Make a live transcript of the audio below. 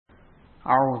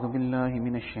أعوذ بالله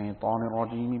من الشيطان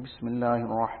الرجيم بسم الله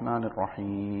الرحمن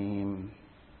الرحيم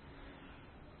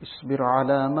اصبر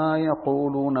على ما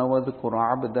يقولون واذكر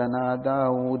عبدنا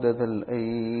داود ذا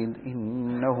الأيد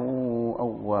إنه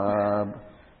أواب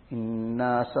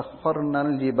إنا سخرنا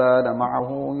الجبال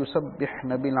معه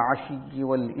يسبحن بالعشي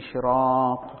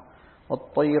والإشراق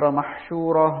والطير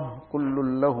محشورة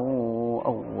كل له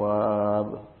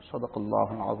أواب صدق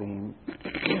الله العظيم.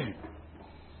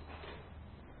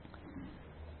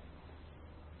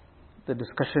 The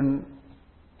discussion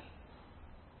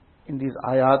in these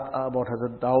ayat are about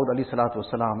Hazrat Dawud alayhi salatu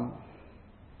wasalam.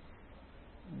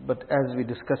 But as we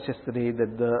discussed yesterday,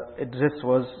 that the address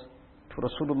was to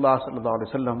Rasulullah sallallahu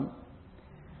alaihi wasallam,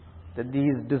 that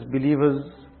these disbelievers,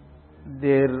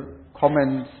 their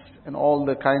comments and all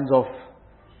the kinds of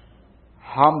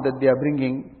harm that they are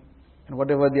bringing and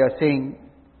whatever they are saying,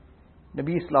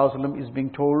 Nabi sallallahu alaihi wasallam is being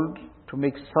told to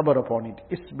make sabr upon it.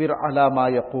 Isbir ala ma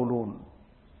yaqulun.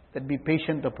 That be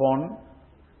patient upon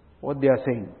what they are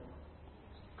saying.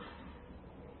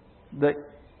 The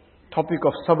topic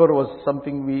of sabr was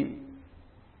something we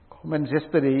commented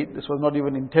yesterday. This was not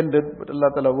even intended, but Allah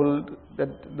Ta'ala willed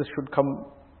that this should come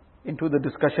into the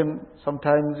discussion.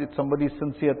 Sometimes it's somebody's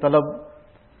sincere talab,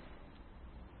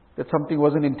 that something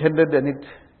wasn't intended and it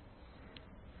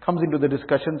comes into the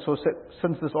discussion. So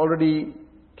since this already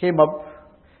came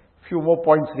up, few more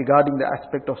points regarding the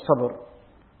aspect of sabr.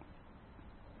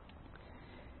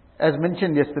 As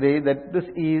mentioned yesterday, that this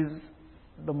is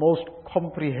the most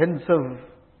comprehensive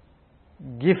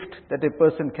gift that a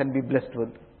person can be blessed with.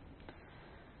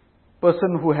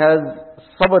 Person who has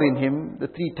sabr in him, the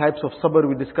three types of sabr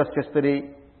we discussed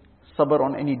yesterday: sabr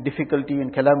on any difficulty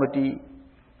and calamity,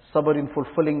 sabr in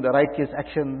fulfilling the righteous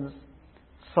actions,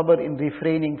 sabr in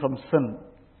refraining from sin.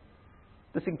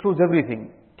 This includes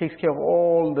everything, takes care of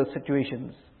all the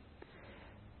situations.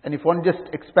 And if one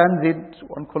just expands it,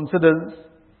 one considers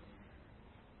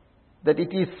that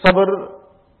it is sabr,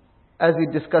 as we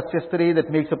discussed yesterday, that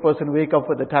makes a person wake up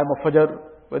at the time of Fajr,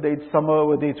 whether it's summer,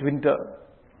 whether it's winter.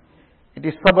 It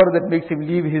is sabr that makes him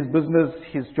leave his business,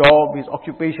 his job, his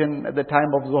occupation at the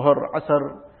time of Zuhr,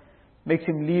 Asr, makes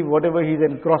him leave whatever he's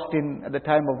engrossed in at the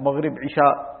time of Maghrib,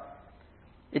 Isha.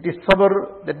 It is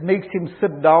sabr that makes him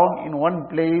sit down in one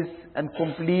place and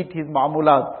complete his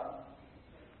ma'amulat.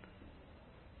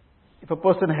 If a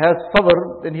person has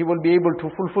sabr, then he will be able to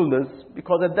fulfill this,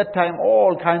 because at that time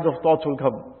all kinds of thoughts will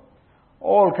come.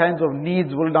 All kinds of needs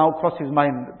will now cross his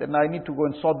mind. Then I need to go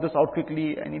and sort this out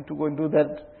quickly, I need to go and do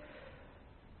that.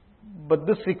 But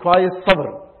this requires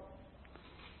sabr.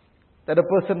 That a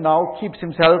person now keeps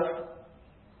himself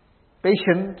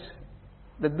patient,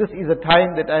 that this is a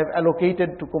time that I have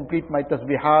allocated to complete my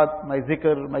tasbihat, my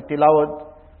zikr, my tilawat.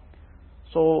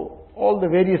 So all the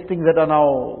various things that are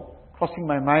now crossing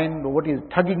my mind, or what is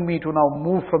tugging me to now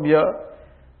move from here,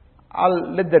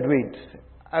 I'll let that wait.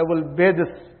 I will bear this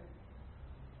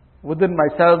within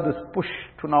myself, this push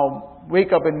to now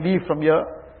wake up and leave from here,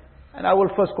 and I will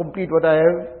first complete what I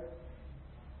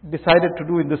have decided to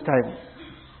do in this time.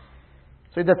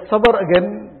 So that sabr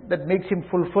again, that makes him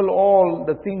fulfill all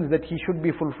the things that he should be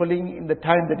fulfilling in the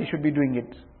time that he should be doing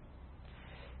it.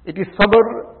 It is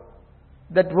sabr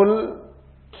that will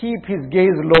keep his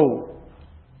gaze low.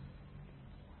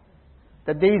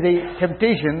 That there is a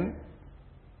temptation,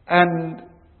 and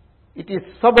it is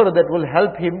sabr that will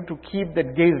help him to keep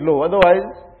that gaze low. Otherwise,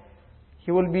 he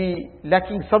will be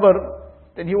lacking sabr,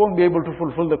 then he won't be able to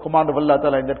fulfill the command of Allah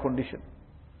Ta'ala in that condition.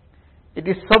 It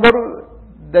is sabr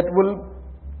that will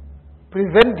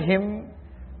prevent him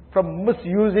from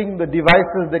misusing the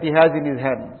devices that he has in his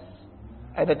hands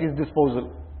and at his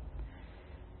disposal.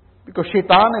 Because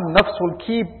shaitan and nafs will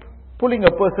keep pulling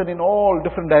a person in all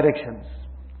different directions.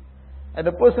 And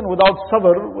a person without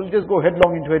sabr will just go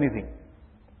headlong into anything.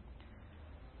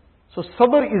 So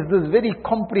sabr is this very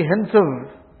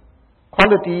comprehensive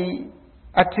quality,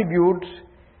 attribute,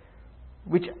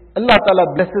 which Allah Ta'ala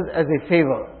blesses as a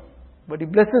favor. But He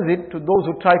blesses it to those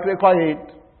who try to acquire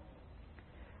it.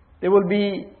 There will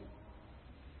be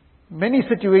many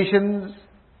situations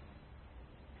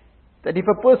that if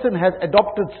a person has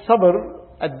adopted sabr,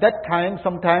 at that time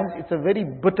sometimes it's a very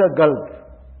bitter gulp.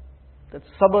 That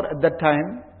sabr at that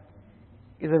time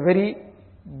is a very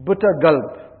bitter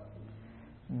gulp.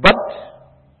 But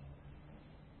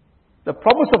the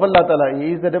promise of Allah Ta'ala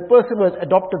is that a person who has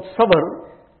adopted sabr,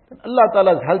 then Allah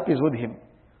Ta'ala's help is with him.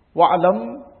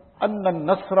 وَعَلَمْ أَنَّ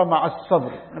النَّصْرَ مَعَ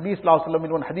الصَّبْرِ. Nabi Sallallahu Alaihi Wasallam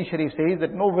in one hadith sharif says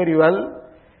that know very well,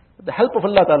 the help of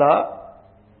Allah Ta'ala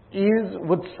is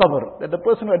with sabr. That the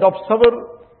person who adopts sabr,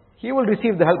 he will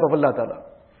receive the help of Allah Ta'ala.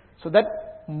 So that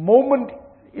moment,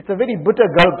 it's a very bitter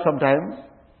gulp sometimes,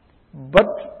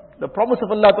 But the promise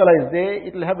of Allah Ta'ala is there,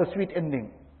 it will have a sweet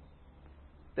ending.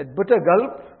 That bitter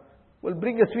gulp will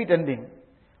bring a sweet ending.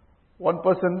 One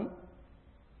person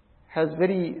has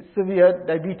very severe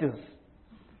diabetes.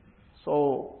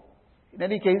 So, in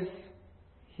any case,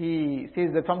 he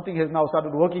says that something has now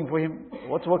started working for him.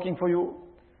 What's working for you?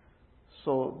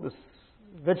 So, this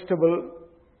vegetable,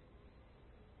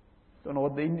 don't know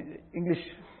what the English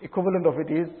equivalent of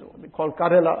it is, they call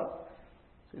karela.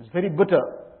 So it's very bitter.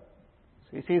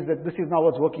 So he says that this is now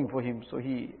what's working for him. So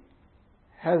he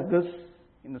has this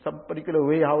in some particular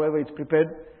way, however it's prepared,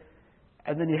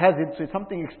 and then he has it, so it's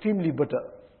something extremely bitter.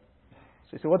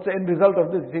 So he says, what's the end result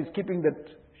of this? He's keeping that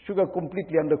sugar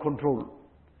completely under control.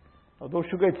 Although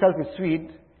sugar itself is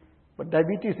sweet, but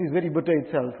diabetes is very bitter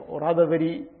itself, or rather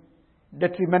very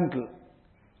detrimental.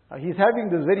 He's having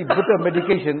this very bitter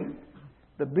medication.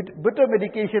 The bitter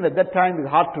medication at that time is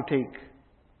hard to take.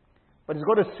 But it's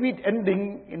got a sweet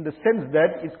ending in the sense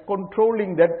that it's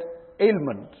controlling that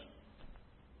ailment.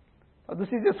 Now, this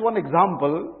is just one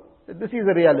example that this is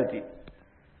a reality.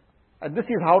 And this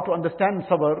is how to understand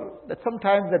sabr, that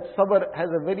sometimes that sabr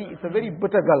it's a very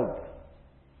bitter gulp.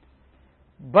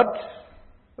 But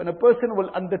when a person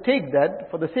will undertake that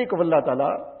for the sake of Allah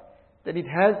Ta'ala, then it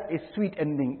has a sweet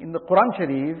ending. In the Quran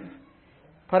Sharif,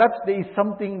 perhaps there is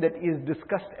something that is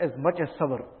discussed as much as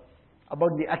sabr,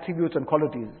 about the attributes and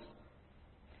qualities.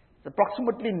 It's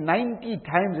approximately 90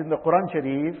 times in the Quran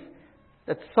Sharif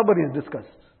that sabr is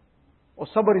discussed, or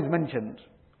sabr is mentioned,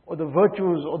 or the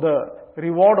virtues or the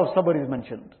reward of sabr is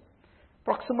mentioned.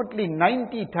 Approximately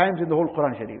 90 times in the whole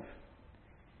Quran Sharif.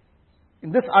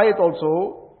 In this ayat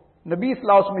also, Nabi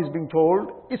Sallallahu Alaihi Wasallam is being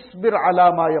told, Isbir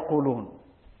ala ma yaqulun,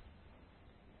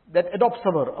 that adopt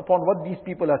sabr upon what these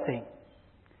people are saying.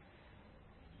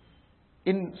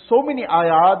 In so many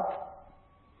ayat,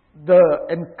 the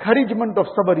encouragement of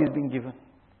sabr is being given.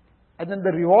 And then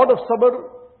the reward of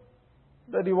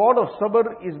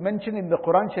sabr is mentioned in the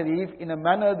Quran Sharif in a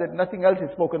manner that nothing else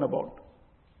is spoken about.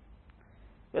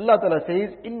 Allah Ta'ala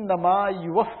says, إِنَّمَا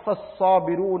يُوَفَّ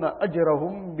الصَّابِرُونَ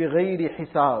أَجْرَهُمْ بِغَيْرِ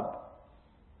حِسَابٍ.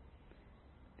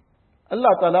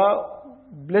 Allah Ta'ala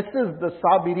blesses the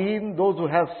sabirin, those who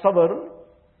have sabr.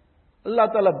 Allah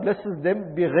Ta'ala blesses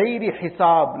them بِغَيْرِ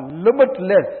حِسَاب,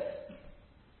 limitless.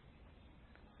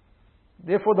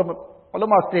 Therefore the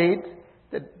ulama state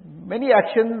that many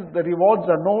actions, the rewards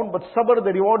are known, but sabr,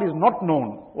 the reward is not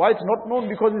known. Why it's not known?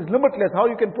 Because it's limitless. How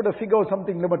you can put a figure of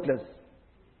something limitless?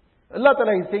 Allah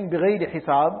Ta'ala is saying, بِغَيْرِ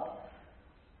حِسَاب.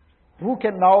 Who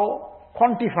can now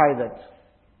quantify that?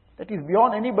 That is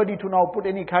beyond anybody to now put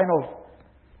any kind of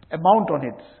amount on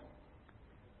it.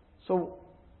 So,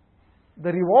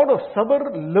 the reward of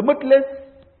sabr, limitless,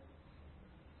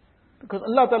 because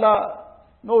Allah Ta'ala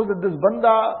knows that this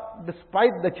banda,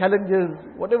 despite the challenges,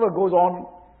 whatever goes on,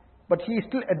 but he is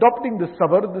still adopting this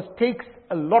sabr. This takes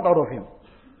a lot out of him.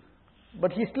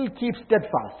 But he still keeps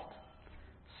steadfast.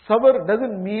 Sabr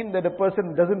doesn't mean that a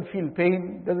person doesn't feel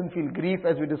pain, doesn't feel grief,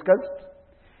 as we discussed.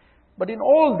 But in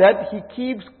all that, he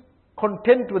keeps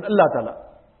content with Allah Ta'ala.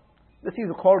 This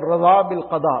is called Raza bil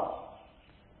Qada.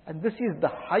 And this is the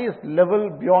highest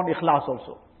level beyond ikhlas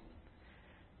also.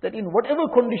 That in whatever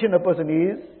condition a person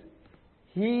is,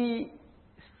 he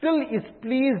still is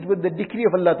pleased with the decree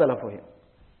of Allah Ta'ala for him.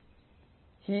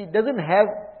 He doesn't have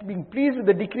being pleased with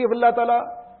the decree of Allah Ta'ala.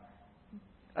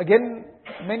 Again,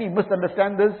 many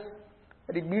misunderstand this,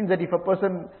 that it means that if a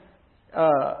person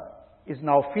is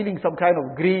now feeling some kind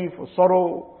of grief or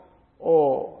sorrow,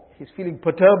 or he's feeling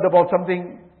perturbed about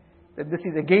something, that this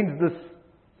is against this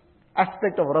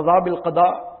aspect of Raza bil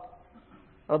Qada.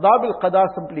 Raza bil Qada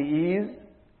simply is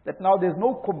that now there's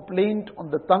no complaint on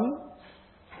the tongue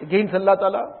against Allah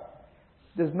Ta'ala.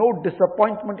 There's no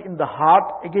disappointment in the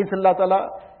heart against Allah Ta'ala.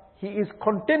 He is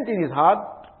content in his heart,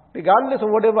 regardless of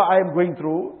whatever I am going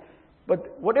through.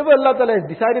 But whatever Allah Ta'ala has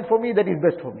decided for me, that is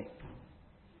best for me.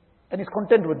 And he's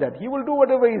content with that. He will do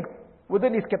whatever is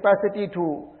within his capacity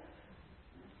to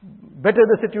better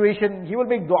the situation. He will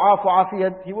make dua for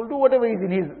afiyat. He will do whatever is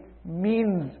in his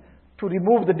means to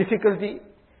remove the difficulty.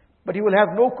 But he will have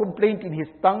no complaint in his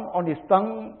tongue, on his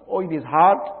tongue, or in his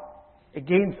heart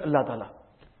against Allah Ta'ala.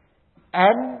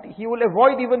 And he will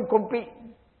avoid even complaint.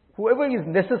 Whoever is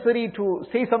necessary to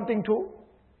say something to,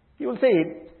 he will say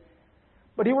it.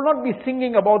 But he will not be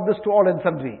singing about this to all and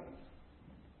sundry.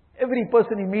 Every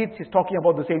person he meets is talking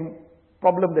about the same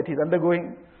problem that he's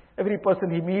undergoing. Every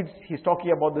person he meets, he's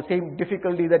talking about the same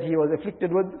difficulty that he was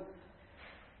afflicted with.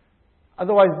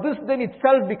 Otherwise, this then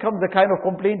itself becomes a kind of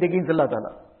complaint against Allah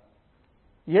Ta'ala.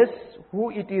 Yes,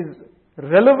 who it is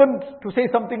relevant to say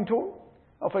something to.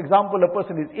 For example, a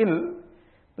person is ill,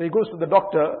 so he goes to the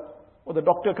doctor, or the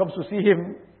doctor comes to see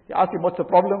him, he asks him, what's the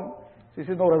problem? So he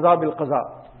says, no, raza bil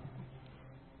qaza.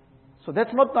 So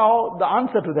that's not now the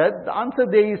answer to that. The answer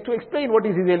there is to explain what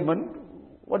is his ailment,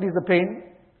 what is the pain,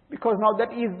 because now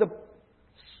that is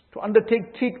to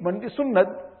undertake treatment is sunnat.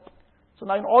 So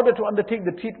now in order to undertake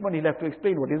the treatment, he'll have to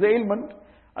explain what is the ailment.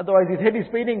 Otherwise his head is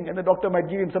paining and the doctor might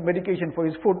give him some medication for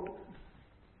his foot.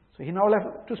 So he now will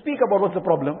have to speak about what's the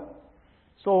problem.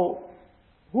 So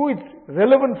who it's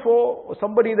relevant for, or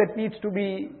somebody that needs to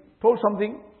be told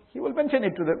something, he will mention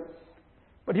it to them.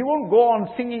 But he won't go on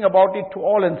singing about it to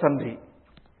all and sundry.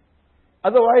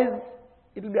 Otherwise,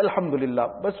 it will be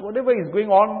alhamdulillah. But whatever is going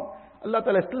on, Allah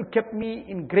Ta'ala still kept me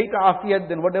in greater afiyat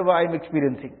than whatever I am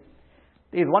experiencing.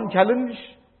 There is one challenge,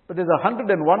 but there's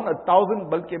 101,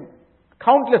 1,000,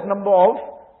 countless number of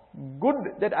good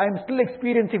that I am still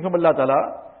experiencing from Allah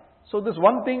Ta'ala. So this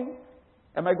one thing,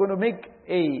 am I going to make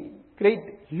a great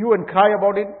hue and cry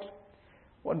about it?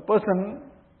 One person,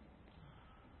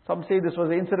 some say this was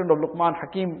the incident of Luqman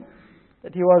Hakim,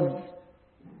 that he was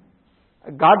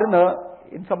a gardener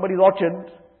in somebody's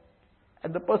orchard,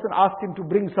 and the person asked him to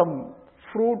bring some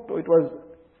fruit, or it was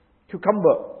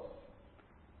cucumber.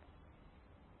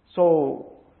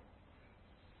 So,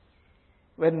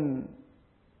 when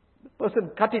the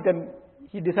person cut it and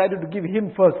he decided to give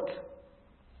him first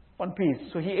one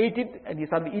piece. So he ate it and he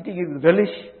started eating it with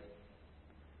relish.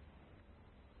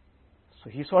 So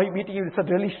he saw him eating it with such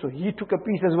relish, so he took a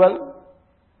piece as well.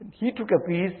 When he took a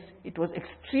piece, it was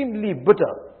extremely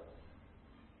bitter.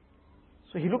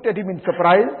 So he looked at him in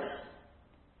surprise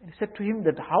and he said to him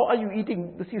that, how are you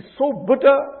eating? This is so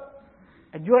bitter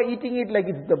and you are eating it like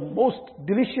it's the most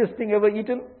delicious thing ever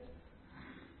eaten.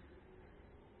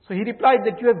 So he replied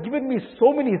that you have given me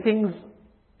so many things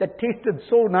that tasted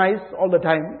so nice all the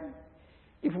time.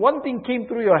 If one thing came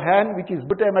through your hand which is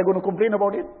bitter, am I going to complain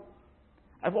about it?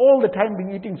 I've all the time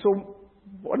been eating so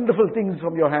wonderful things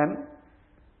from your hand.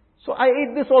 So I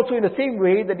ate this also in the same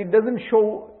way, that it doesn't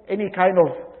show any kind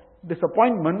of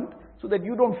disappointment, so that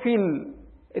you don't feel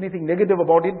anything negative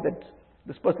about it, that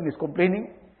this person is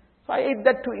complaining. So I ate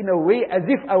that too in a way as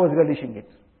if I was relishing it.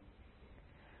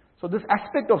 So this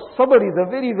aspect of sabr is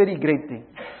a very, very great thing.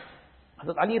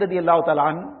 Hazrat Ali radiallahu ta'ala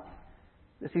an,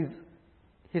 this is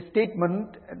his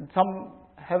statement, and some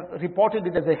have reported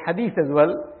it as a hadith as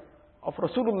well, of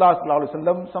Rasulullah sallallahu alaihi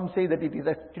wasallam. Some say that it is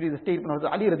actually the statement of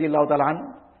Hazrat Ali radiallahu ta'ala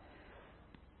an,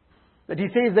 that he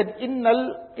says that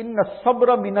inna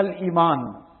sabra minal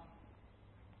iman,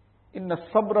 inna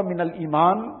sabra minal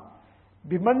iman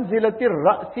bimanzilati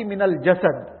ra'si minal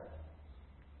jasad.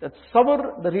 That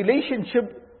sabr, the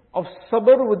relationship of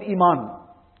sabr with iman,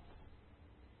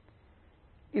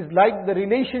 is like the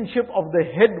relationship of the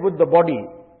head with the body.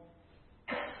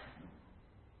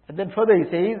 And then further he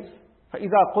says,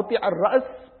 فَإِذَا قُطِعَ الرَّأْسِ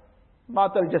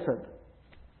مَاتَ الْجَسَدِ.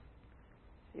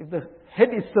 If the head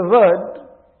is severed,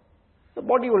 the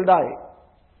body will die.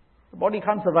 The body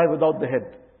can't survive without the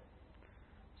head.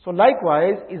 So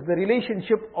likewise is the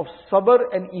relationship of sabr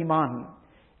and iman.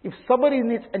 If sabr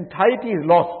in its entirety is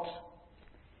lost,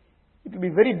 it will be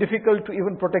very difficult to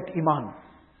even protect iman.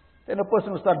 Then a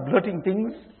person will start blurting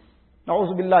things,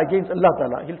 na'udhu billah, against Allah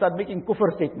Ta'ala. He'll start making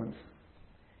kufr statements.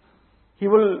 He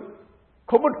will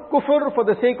commit kufr for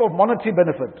the sake of monetary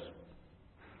benefit.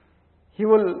 He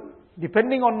will,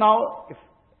 depending on now, if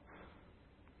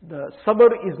the sabr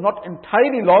is not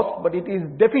entirely lost, but it is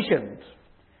deficient,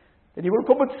 then he will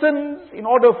commit sins in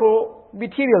order for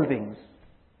material things,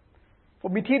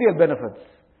 for material benefits.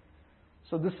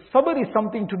 So this sabr is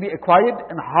something to be acquired.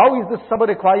 And how is this sabr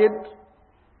acquired?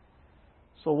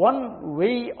 So one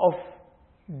way of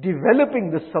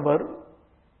developing this sabr,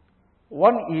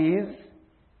 one is,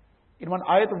 in one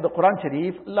ayat of the Quran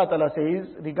Sharif, Allah Ta'ala says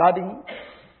regarding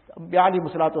Anbiya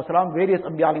alayhi salatu wasalam, various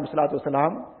Anbiya alayhi salatu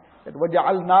wasalam, that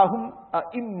وَجَعَلْنَاهُمْ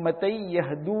أَئِمَّةً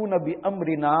يَهْدُونَ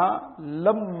بِأَمْرِنَا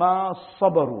لَمَّا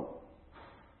صَبَرُوا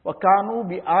وَكَانُوا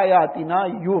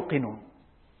بِآيَاتِنَا يُوقِنُونَ.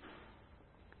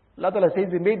 Allah Ta'ala says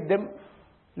we made them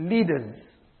leaders.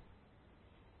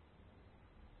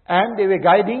 And they were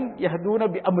guiding, يَهْدُونَ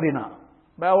بِأَمْرِنَا.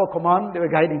 By our command, they were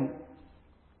guiding.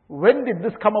 When did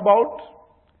this come about?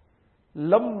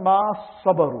 لَمَّا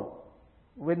صَبَرُوا.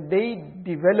 When they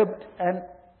developed and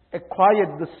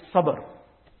acquired the sabr.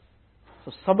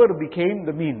 So sabr became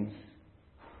the means.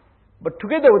 But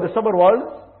together with the sabr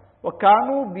was,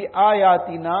 وَكَانُوا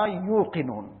بِآيَاتِنَا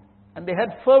يُوقِنُونَ. And they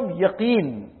had firm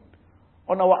yaqeen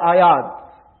on our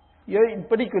ayat. Here in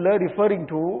particular referring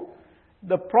to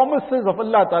the promises of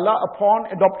Allah Ta'ala upon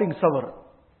adopting sabr.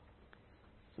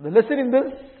 So the lesson in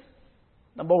this,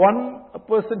 number one, a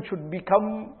person should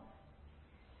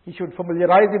he should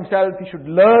familiarize himself, he should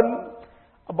learn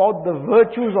about the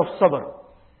virtues of sabr.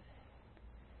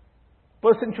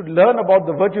 Person should learn about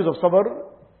the virtues of sabr.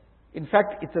 In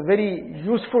fact, it's a very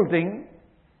useful thing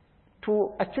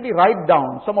to actually write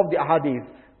down some of the ahadith.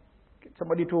 Get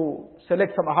somebody to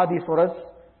select some ahadith for us,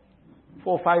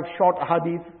 4 or 5 short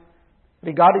ahadith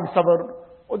regarding sabr,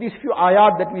 or these few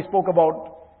ayat that we spoke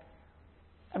about,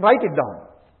 and write it down.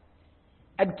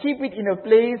 And keep it in a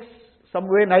place,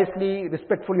 somewhere nicely,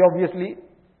 respectfully obviously,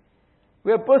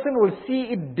 where a person will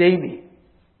see it daily.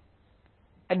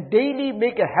 And daily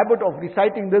make a habit of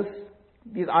reciting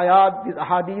these ayat, these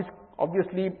ahadith,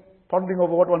 obviously pondering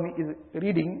over what one is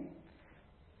reading,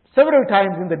 several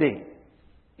times in the day.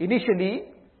 Initially,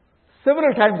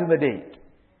 several times in the day.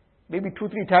 Maybe 2,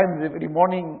 3 times every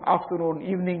morning, afternoon,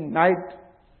 evening, night.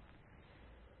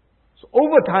 So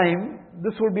over time,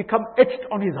 this will become etched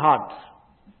on his heart.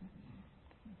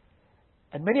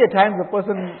 And many a time the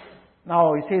person,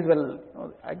 now he says,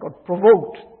 well, I got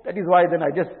provoked. That is why then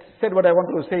I just said what I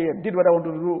wanted to say and did what I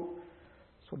wanted to do.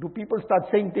 So do people start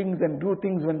saying things and do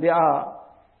things when they are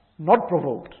not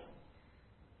provoked?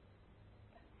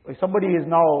 If somebody is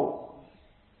now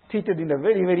treated in a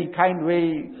very, very kind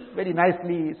way, very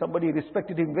nicely, somebody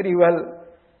respected him very well,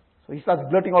 so he starts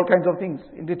blurting all kinds of things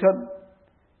in return,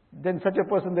 then such a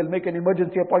person, they'll make an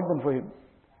emergency appointment for him.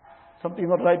 Something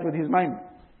not right with his mind.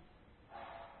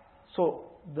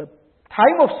 So the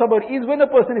time of sabr is when a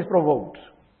person is provoked.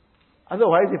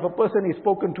 Otherwise, if a person is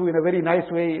spoken to in a very nice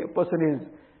way, a person is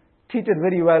treated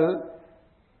very well,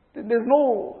 then there's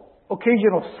no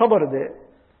occasion of sabr there.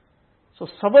 So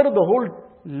sabr, the whole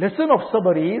lesson of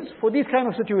sabr is for these kind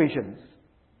of situations.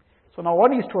 So now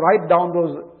one is to write down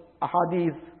those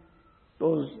ahadith,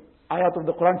 those ayat of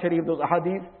the Quran Sharif, those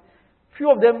ahadith,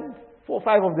 few of them, 4 or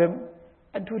 5 of them,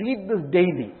 and to read this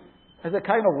daily as a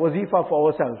kind of wazifa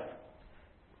for ourselves,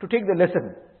 to take the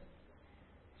lesson.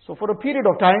 So for a period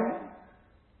of time,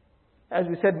 as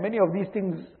we said, many of these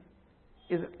things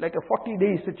is like a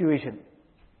 40-day situation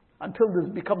until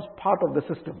this becomes part of the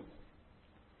system.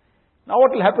 Now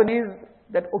what will happen is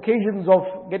that occasions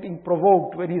of getting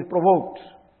provoked, when he is provoked,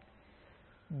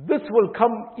 this will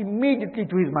come immediately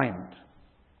to his mind.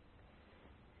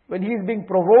 When he is being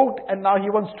provoked and now he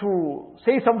wants to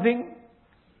say something,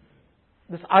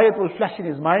 this ayat will flash in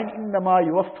his mind, إِنَّمَا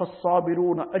يُوَفَّ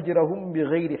الصَّابِرُونَ أَجْرَهُمْ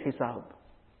بِغَيْرِ حِسَابٍ.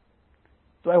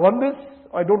 Do I want this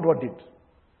or I don't want it?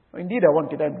 Indeed I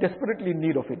want it, I am desperately in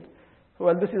need of it. So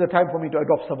well, this is the time for me to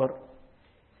adopt sabr.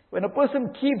 When a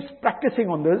person keeps practicing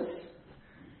on this,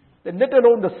 then let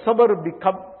alone the sabr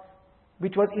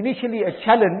which was initially a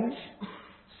challenge,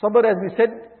 sabr, as we said,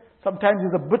 sometimes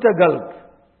is a bitter gulp.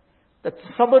 That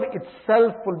sabr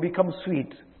itself will become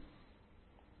sweet.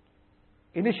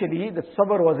 Initially, the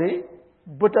sabr was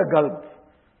a bitter gulp,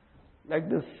 like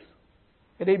this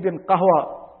Arabian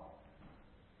qahwa.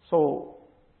 So,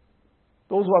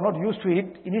 those who are not used to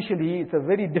it, initially it's a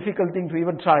very difficult thing to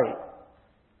even try,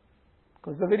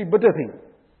 because it's a very bitter thing.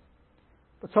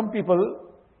 But some people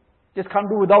just can't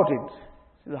do without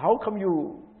it. So how come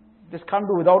you just can't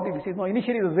do without it? He says, no,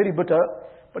 initially it was very bitter,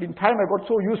 but in time I got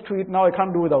so used to it, now I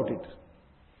can't do without it.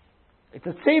 It's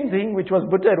the same thing which was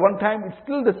bitter at one time, it's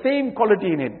still the same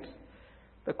quality in it.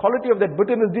 The quality of that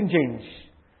bitterness didn't change,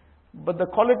 but the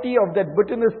quality of that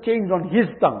bitterness changed on his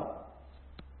tongue.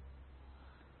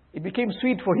 It became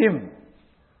sweet for him,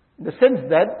 in the sense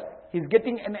that he's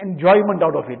getting an enjoyment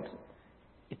out of it.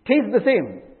 It tastes the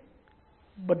same,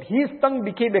 but his tongue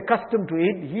became accustomed to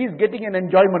it, he is getting an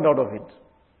enjoyment out of it.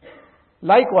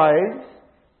 Likewise,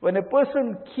 when a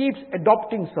person keeps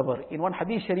adopting sabr, in one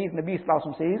hadith sharif, Nabi Sallallahu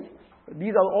Alaihi Wasallam says,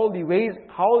 these are all the ways,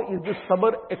 how is this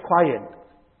sabr acquired?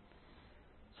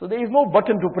 So there is no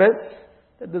button to press,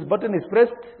 that this button is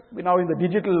pressed, we're now in the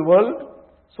digital world,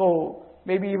 so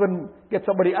maybe even get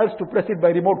somebody else to press it by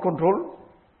remote control,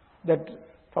 that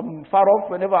from far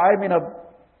off, whenever I'm in a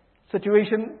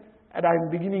situation and I'm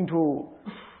beginning to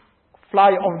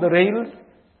fly off the rails,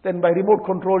 then by remote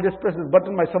control, just press this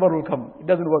button, my sabr will come. It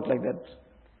doesn't work like that.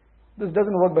 This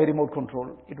doesn't work by remote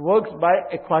control. It works by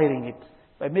acquiring it,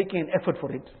 by making an effort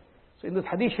for it. So in this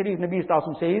hadith sharif, Nabi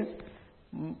Sallallahu Alaihi Wasallam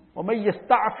says, وَمَنْ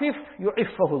يَسْتَعْفِفْ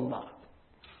يُعِفَّهُ اللَّهُ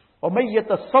وَمَنْ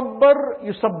يَتَصَبَّرْ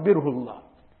يُصَبِّرْهُ اللَّهُ.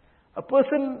 A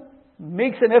person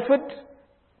makes an effort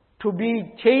to be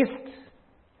chaste,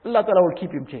 Allah Ta'ala will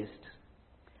keep him chaste.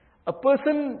 A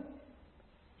person,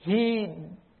 he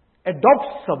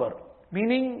adopts sabr,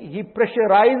 meaning he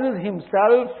pressurizes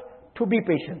himself to be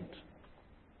patient.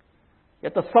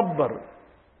 Yatasabbar.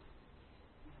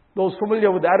 Those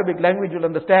familiar with the Arabic language will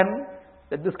understand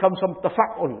that this comes from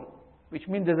tafa'ul, which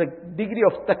means there's a degree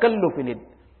of takalluf in it.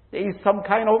 There is some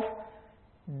kind of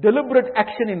deliberate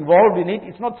action involved in it.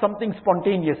 It's not something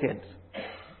spontaneous yet.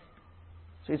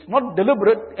 So it's not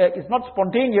deliberate, it's not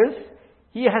spontaneous.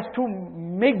 He has to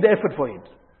make the effort for it.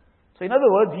 So in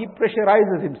other words, he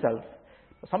pressurizes himself.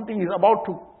 Something is about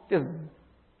to just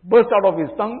burst out of his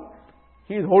tongue,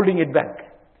 he is holding it back.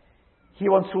 He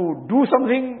wants to do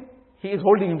something, he is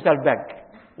holding himself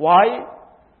back. Why?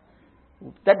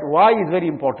 That why is very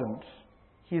important.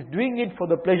 He is doing it for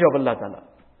the pleasure of Allah Ta'ala.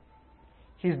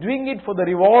 He is doing it for the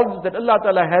rewards that Allah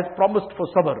Ta'ala has promised for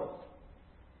sabr.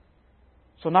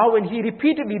 So now when he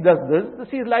repeatedly does this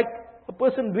is like a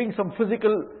person doing some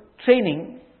physical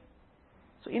training.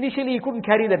 So initially he couldn't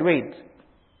carry that weight.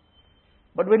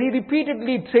 But when he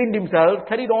repeatedly trained himself,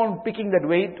 carried on picking that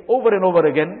weight over and over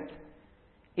again,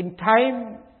 in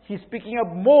time he's picking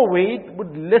up more weight with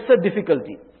lesser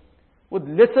difficulty, with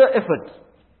lesser effort.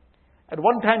 At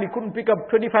one time he couldn't pick up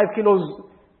 25 kilos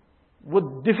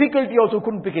with difficulty, also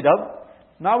couldn't pick it up.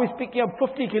 Now he's picking up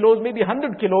 50 kilos, maybe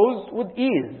 100 kilos with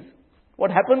ease.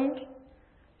 What happened?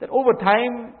 That over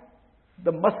time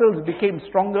the muscles became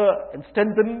stronger and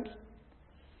strengthened,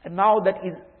 and now that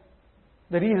is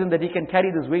the reason that he can carry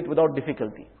this weight without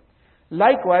difficulty.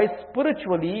 Likewise,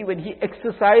 spiritually, when he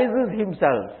exercises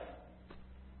himself,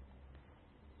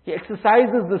 he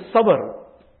exercises the sabr,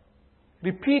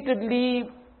 repeatedly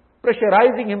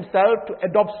pressurizing himself to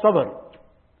adopt sabr.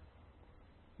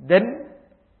 Then,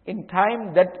 in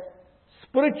time, that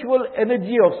spiritual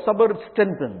energy of sabr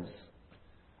strengthens.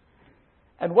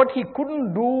 And what he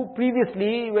couldn't do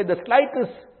previously, with the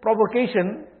slightest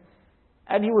provocation,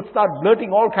 and he would start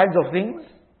blurting all kinds of things,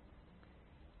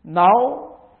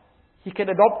 now he can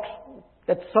adopt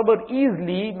that sabr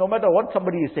easily, no matter what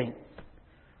somebody is saying.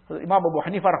 So Imam Abu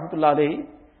Hanifa rahmatullah alayhi,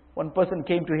 one person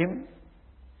came to him.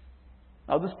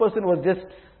 Now this person was just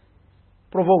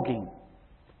provoking,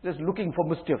 just looking for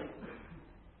mischief.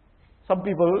 Some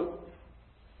people,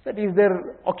 that is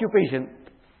their occupation.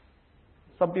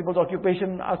 Some people's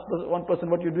occupation, ask one person,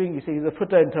 what you're doing? He says, he's a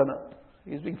fitter and turner.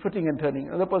 He's doing fitting and turning.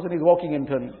 Another person is walking and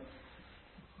turning.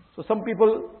 So some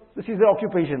people, this is their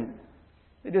occupation.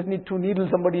 They just need to needle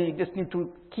somebody, just need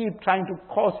to keep trying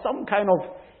to cause some kind of,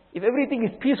 if everything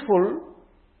is peaceful,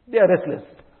 they are restless.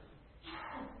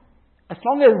 As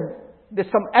long as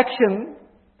there's some action,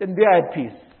 then they are at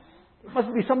peace. There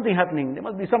must be something happening. There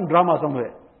must be some drama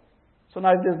somewhere. So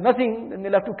now if there's nothing, then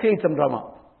they'll have to create some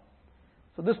drama.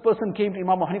 So this person came to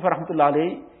Imam Hanifa rahmatullah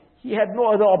alayhi. He had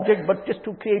no other object but just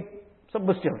to create some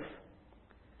mischief.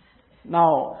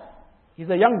 Now, he's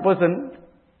a young person,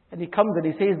 and he comes and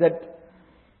he says that,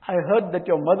 I heard that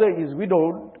your mother is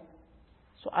widowed,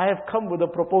 so I have come with a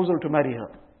proposal to marry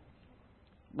her.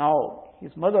 Now,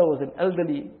 his mother was an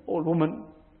elderly old woman,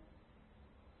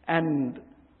 and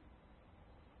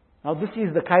now this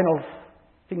is the kind of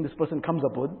thing this person comes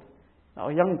up with. Now,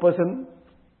 a young person,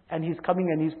 and he's coming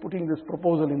and he's putting this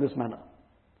proposal in this manner.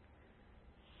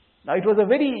 Now, it was a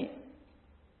very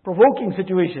provoking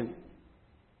situation.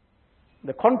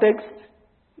 The context,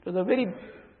 it was a very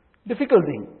difficult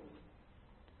thing.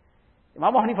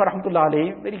 Imam Hanifa rahmatullah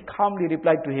alayhi very calmly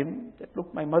replied to him that,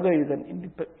 look, my mother is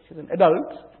she's an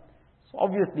adult, so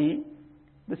obviously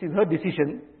this is her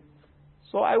decision,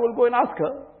 so I will go and ask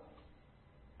her,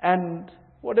 and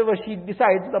whatever she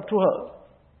decides is up to her.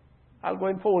 I'll go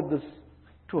and forward this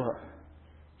to her.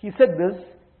 He said this,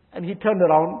 and he turned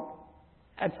around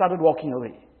and started walking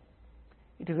away.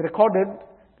 It is recorded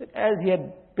that as he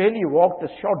had barely walked a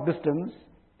short distance,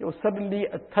 there was suddenly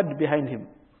a thud behind him.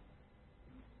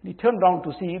 He turned round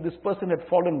to see this person had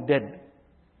fallen dead.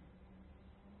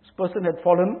 This person had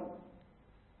fallen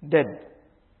dead.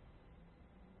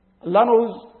 Allah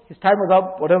knows his time was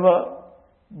up, whatever,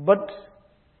 but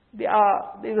there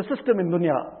is a system in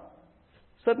dunya.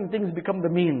 Certain things become the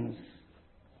means.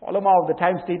 Ulama of the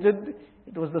time stated,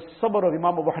 it was the sabr of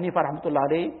Imam Abu Hanifa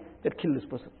rahmatullah alayhi that killed this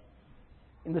person.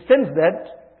 In the sense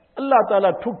that Allah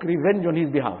Ta'ala took revenge on his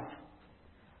behalf.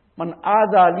 Man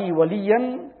aza li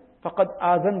waliyan faqad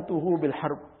azantuhu bil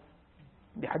harb.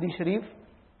 The hadith sharif,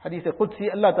 hadith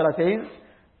Qudsi, Allah Ta'ala says,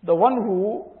 the one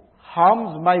who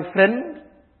harms my friend,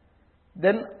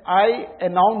 then I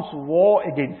announce war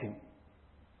against him.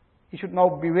 He should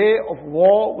now beware of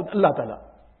war with Allah Ta'ala.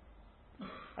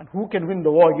 And who can win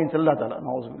the war against Allah Ta'ala?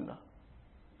 Na'uzubillah.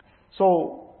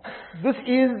 So, this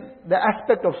is the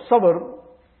aspect of sabr,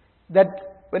 that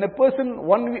when a person,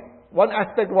 one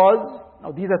aspect was,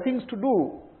 now these are things to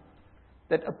do,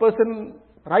 that a person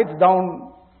writes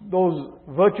down those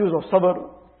virtues of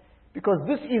sabr, because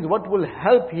this is what will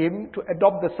help him to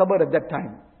adopt the sabr at that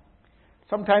time.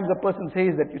 Sometimes a person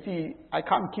says that, you see, I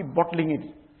can't keep bottling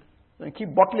it. When I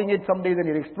keep bottling it, someday then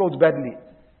it explodes badly.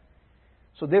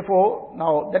 So therefore,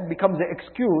 now that becomes the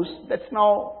excuse. That's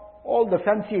now all the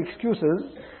fancy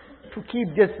excuses to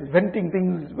keep just venting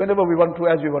things whenever we want to,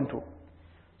 as we want to.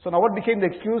 So now what became the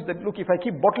excuse? That look, if I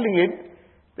keep bottling it,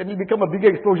 then it'll become a bigger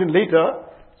explosion later.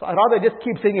 So I rather just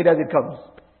keep saying it as it comes.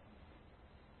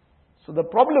 So the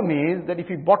problem is that if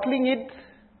we're bottling it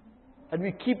and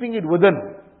we're keeping it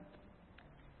within,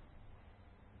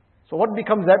 so what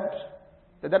becomes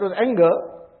that was anger.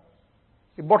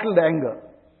 We bottled the anger.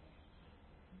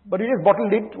 But we just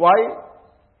bottled it. Why?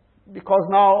 Because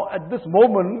now at this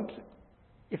moment,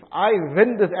 if I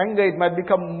vent this anger, it might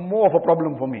become more of a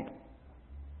problem for me.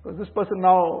 Because this person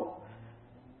now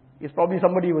is probably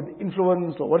somebody with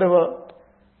influence or whatever,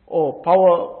 or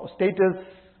power, or status,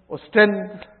 or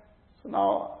strength. So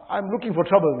now I'm looking for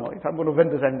trouble now if I'm going to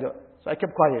vent this anger. So I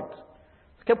kept quiet.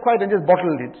 And just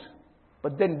bottled it.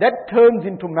 But then that turns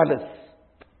into malice.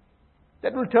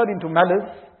 That will turn into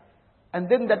malice. And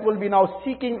then that will be now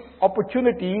seeking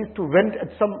opportunities to vent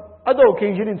at some other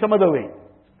occasion in some other way.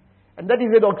 And that is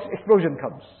where the explosion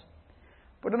comes.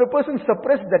 But when a person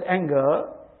suppressed that anger,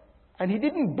 and he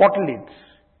didn't bottle it,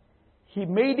 he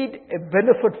made it a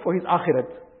benefit for his akhirat.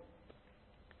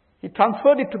 He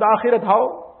transferred it to the akhirat.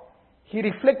 How? He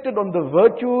reflected on the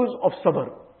virtues of sabr.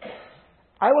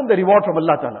 I want the reward from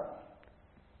Allah Ta'ala.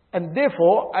 And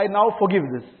therefore, I now forgive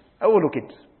this. I overlook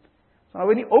it. Now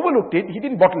when he overlooked it, he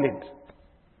didn't bottle it.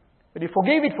 When he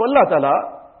forgave it for Allah Ta'ala,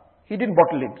 he didn't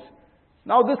bottle it.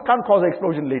 Now this can't cause an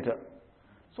explosion later.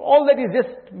 So all that is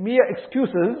just mere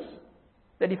excuses,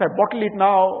 that if I bottle it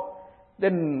now,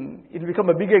 then it will become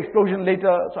a bigger explosion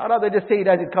later. So I rather just say it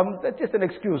as it comes. That's just an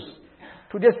excuse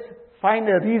to just find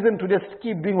a reason to just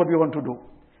keep doing what we want to do.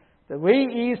 The way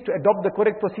is to adopt the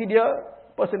correct procedure.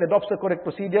 Person adopts the correct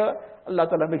procedure. Allah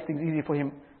Ta'ala makes things easy for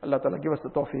him. Allah Ta'ala give us the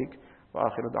tawfiq. Wa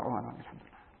akhiru da'wana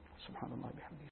alhamdulillah. Subhanallah bihamdih.